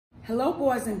Hello,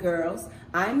 boys and girls.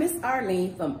 I'm Miss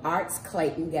Arlene from Arts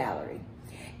Clayton Gallery.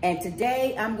 And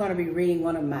today I'm going to be reading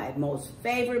one of my most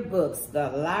favorite books, The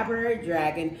Library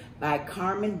Dragon by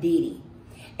Carmen Didi.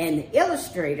 And the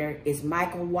illustrator is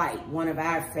Michael White, one of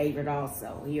our favorite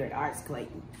also here at Arts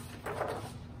Clayton.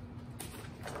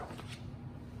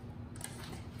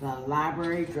 The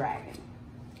Library Dragon.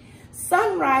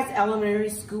 Sunrise Elementary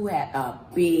School had a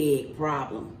big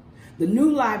problem. The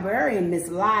new librarian, Miss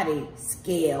Lottie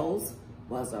Scales,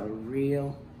 was a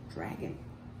real dragon.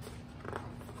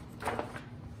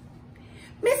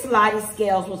 Miss Lottie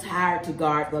Scales was hired to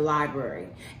guard the library,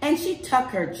 and she took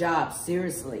her job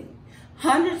seriously.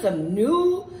 Hundreds of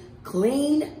new,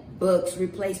 clean books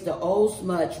replaced the old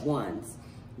smudged ones.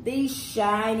 These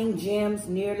shining gems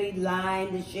nearly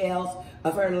lined the shelves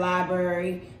of her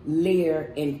library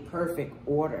leer in perfect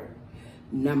order.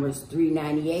 Numbers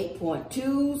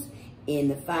 398.2s in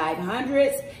the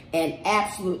 500s, and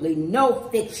absolutely no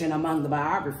fiction among the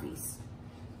biographies.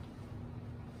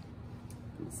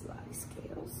 Miss Lottie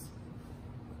Scales.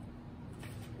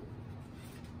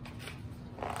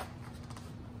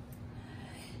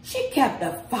 She kept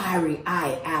a fiery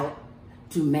eye out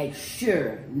to make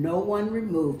sure no one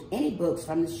removed any books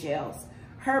from the shelves.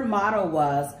 Her motto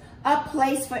was, "A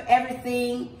place for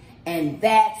everything, and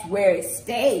that's where it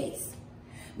stays."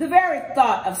 The very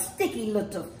thought of sticky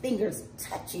little fingers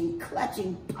touching,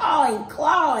 clutching, pawing,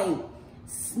 clawing,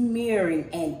 smearing,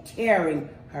 and tearing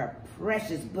her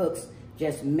precious books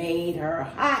just made her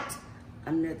hot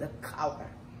under the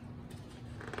collar.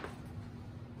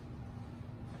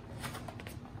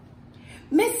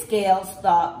 Miss Scales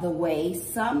thought the way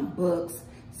some books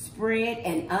spread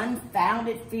an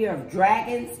unfounded fear of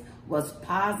dragons was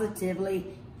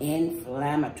positively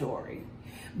inflammatory.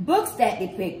 Books that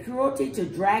depict cruelty to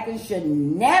dragons should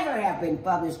never have been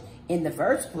published in the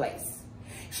first place.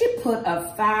 She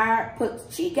got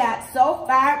so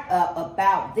fired up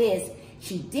about this,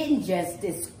 she didn't just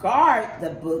discard the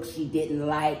books she didn't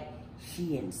like,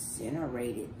 she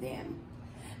incinerated them.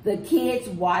 The kids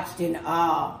watched in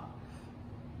awe.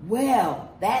 "Well,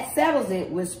 that settles it,"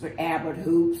 whispered Albert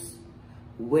Hoops.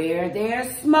 "Where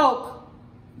there's smoke,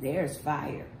 there's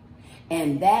fire.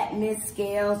 And that Miss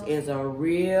Scales is a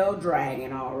real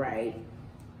dragon, all right."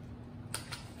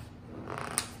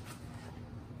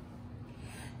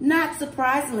 Not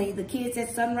surprisingly, the kids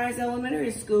at Sunrise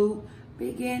Elementary School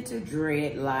began to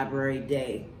dread Library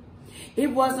Day.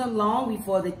 It wasn't long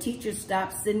before the teachers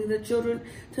stopped sending the children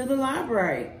to the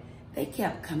library. They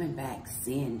kept coming back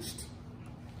singed.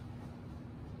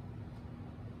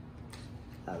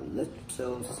 A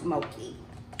little smoky.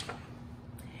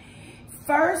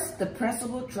 First, the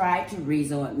principal tried to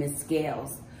reason with Miss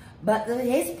Scales, but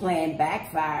his plan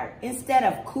backfired. Instead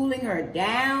of cooling her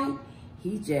down,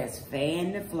 he just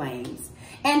fanned the flames.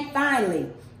 And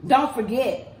finally, "Don't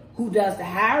forget who does the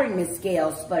hiring, Miss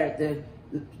Scales," sputtered the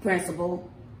principal.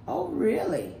 "Oh,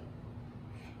 really?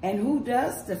 And who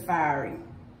does the firing?"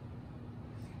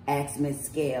 asked Miss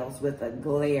Scales with a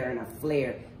glare and a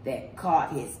flare that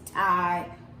caught his tie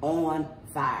on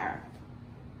fire.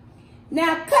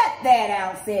 "Now cut that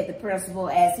out," said the principal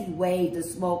as he waved the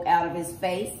smoke out of his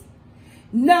face.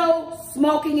 "No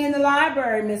smoking in the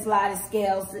library, Miss Lottie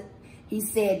Scales," he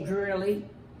said drearily.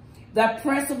 The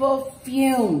principal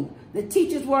fumed. The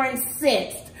teachers were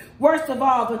incensed. Worst of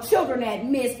all, the children had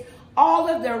missed all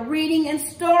of their reading and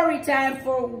story time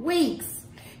for weeks.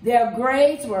 Their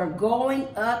grades were going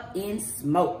up in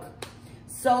smoke.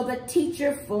 So the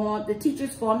teachers formed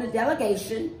a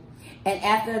delegation, and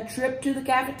after a trip to the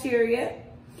cafeteria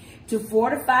to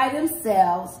fortify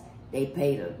themselves, they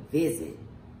paid a visit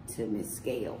to Miss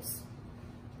Scales.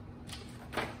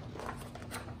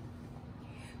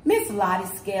 Miss Lottie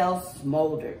Scales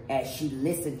smoldered as she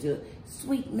listened to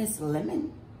sweet Miss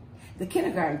Lemon, the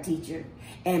kindergarten teacher,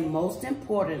 and most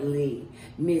importantly,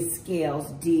 Miss Scales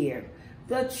dear,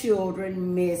 the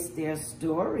children missed their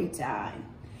story time.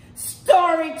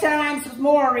 "Story time's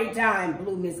story time,"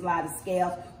 blew Miss Lottie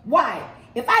Scales. "Why,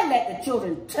 if I let the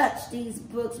children touch these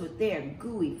books with their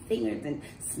gooey fingers and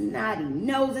snotty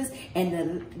noses, and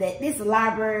that this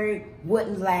library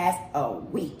wouldn't last a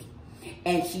week."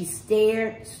 And she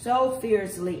stared so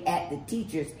fiercely at the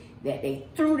teachers that they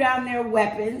threw down their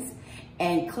weapons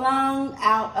and clung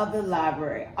out of the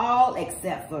library, all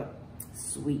except for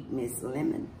sweet Miss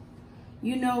Lemon.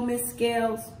 "You know, Miss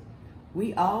Scales,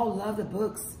 we all love the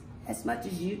books as much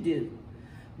as you do,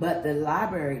 but the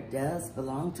library does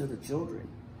belong to the children."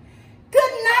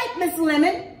 "Good night, Miss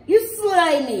Lemon. You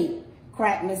slay me,"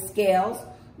 cracked Miss Scales.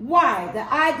 "Why,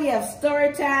 the idea of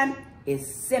story time is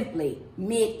simply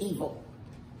medieval."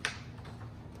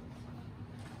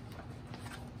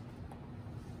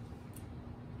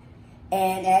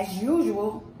 And as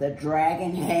usual, the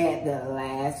dragon had the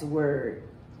last word.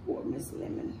 Poor Miss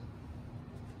Lemon.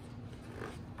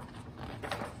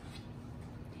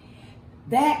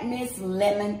 That Miss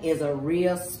Lemon is a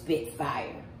real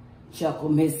spitfire,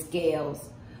 chuckled Miss Scales.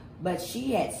 But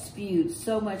she had spewed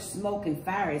so much smoke and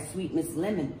fire at sweet Miss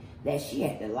Lemon that she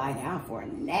had to lie down for a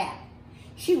nap.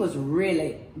 She was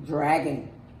really dragon.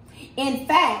 In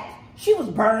fact, she was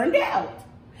burned out.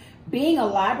 Being a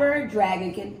library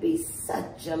dragon can be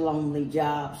such a lonely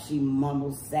job, she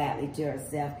mumbled sadly to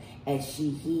herself as she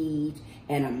heaved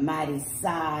in a mighty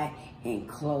sigh and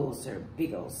closed her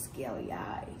big old scaly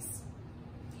eyes.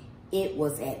 It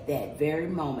was at that very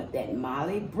moment that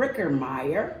Molly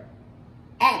Brickermeyer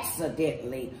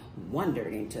accidentally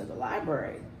wandered into the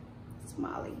library. It's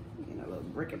Molly in a little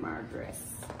Brickermeyer dress.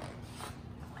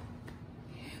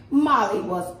 Molly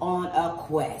was on a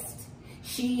quest.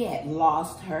 She had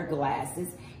lost her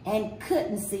glasses and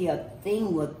couldn't see a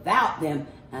thing without them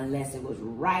unless it was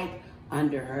right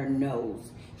under her nose.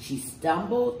 She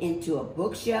stumbled into a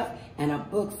bookshelf and a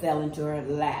book fell into her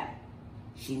lap.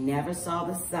 She never saw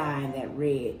the sign that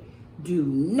read, "Do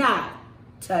not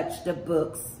touch the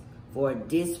books, for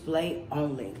display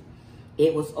only."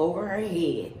 It was over her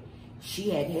head.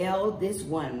 She had held this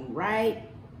one right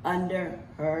under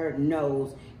her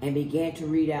nose and began to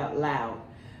read out loud.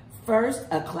 First,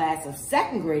 a class of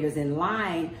second graders in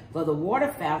line for the water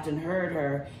fountain heard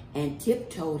her and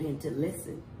tiptoed in to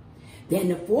listen. Then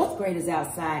the fourth graders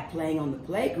outside playing on the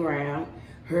playground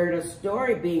heard a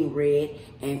story being read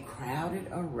and crowded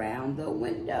around the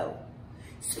window.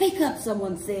 "Speak up,"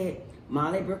 someone said.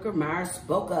 Molly Brickermeyer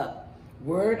spoke up.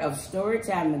 Word of story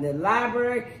time in the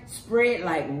library spread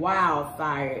like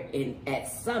wildfire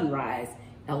at Sunrise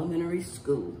Elementary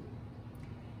School.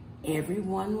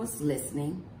 Everyone was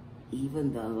listening,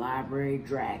 even the library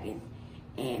dragon,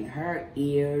 and her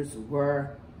ears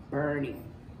were burning.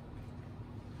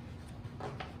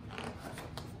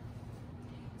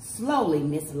 Slowly,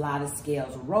 Miss Lotta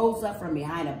Scales rose up from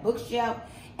behind a bookshelf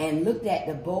and looked at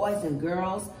the boys and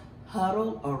girls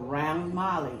huddled around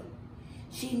Molly.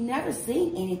 She'd never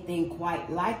seen anything quite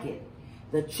like it.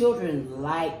 The children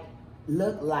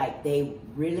looked like they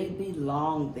really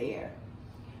belonged there.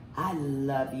 "I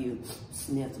love you,"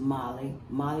 sniffed Molly.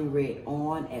 Molly read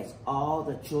on as all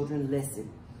the children listened.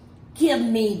 "Give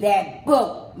me that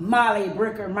book, Molly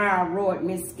Brickermeyer," roared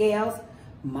Miss Scales.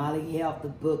 Molly held the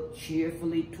book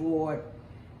cheerfully toward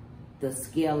the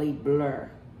scaly blur.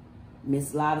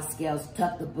 Miss Lotta Scales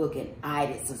tucked the book and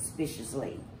eyed it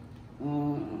suspiciously.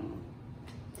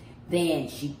 Then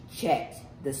she checked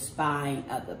the spine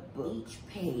of the book, each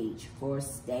page for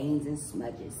stains and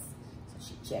smudges. So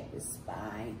she checked the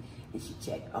spine and she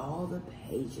checked all the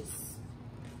pages.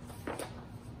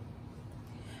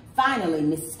 Finally,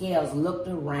 Miss Scales looked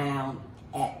around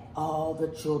at all the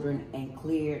children and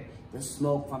cleared the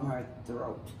smoke from her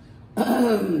throat.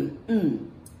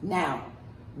 Now,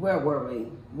 where were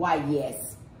we? Why,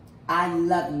 yes, "I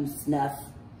love you," Snuff.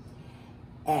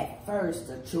 At first,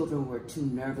 the children were too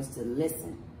nervous to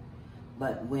listen.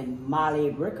 But when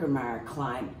Molly Brickermeyer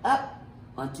climbed up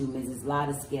onto Mrs.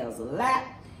 Lotta Scales' lap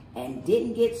and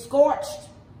didn't get scorched,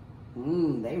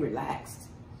 they relaxed.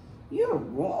 "You're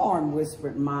warm,"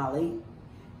 whispered Molly.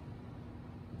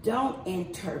 "Don't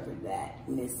interpret that,"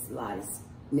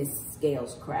 Miss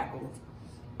Scales crackled.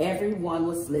 Everyone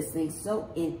was listening so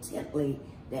intently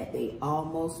that they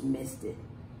almost missed it.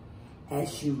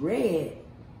 As she read,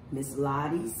 Miss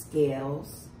Lottie's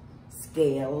scales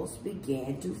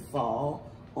began to fall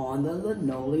on the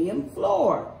linoleum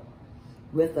floor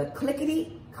with a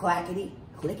clickety, clackety,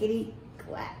 clickety,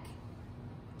 clack.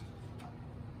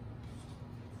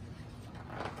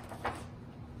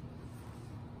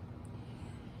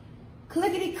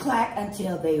 Clickety clack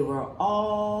until they were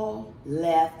all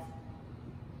left.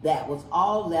 That was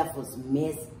all left was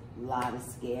Miss Lotta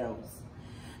Scales,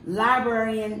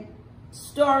 librarian,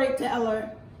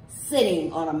 storyteller,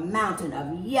 sitting on a mountain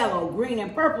of yellow, green,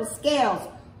 and purple scales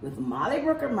with Molly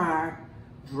Brickermeyer,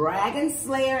 dragon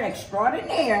slayer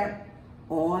extraordinaire,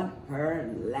 on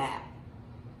her lap.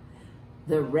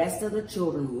 The rest of the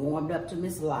children warmed up to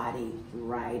Miss Lottie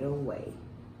right away.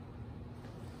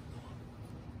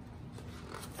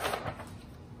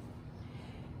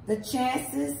 The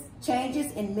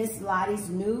changes in Miss Lottie's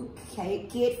new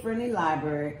kid-friendly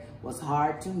library was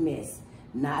hard to miss.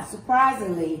 Not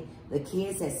surprisingly, the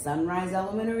kids at Sunrise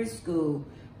Elementary School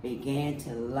began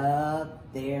to love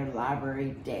their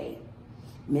library day.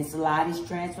 Miss Lottie's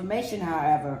transformation,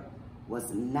 however,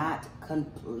 was not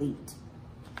complete.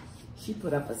 She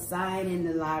put up a sign in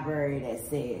the library that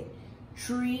said,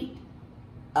 "Treat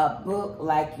a book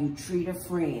like you treat a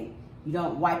friend. You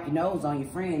don't wipe your nose on your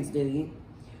friends, do you?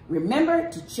 Remember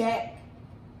to check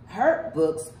hurt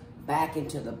books back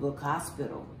into the book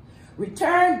hospital.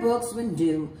 Return books when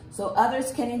due so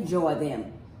others can enjoy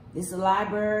them. This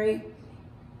library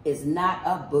is not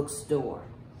a bookstore.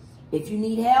 If you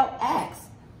need help, ask.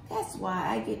 That's why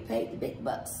I get paid the big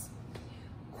bucks.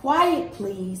 Quiet,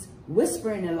 please.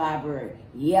 Whisper in the library.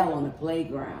 Yell on the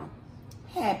playground.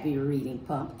 Happy reading,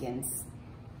 pumpkins.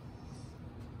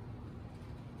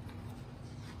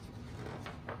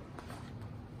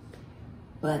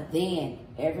 But then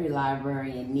every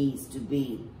librarian needs to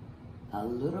be a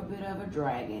little bit of a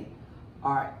dragon,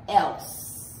 or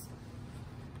else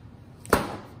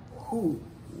who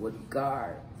would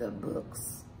guard the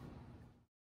books?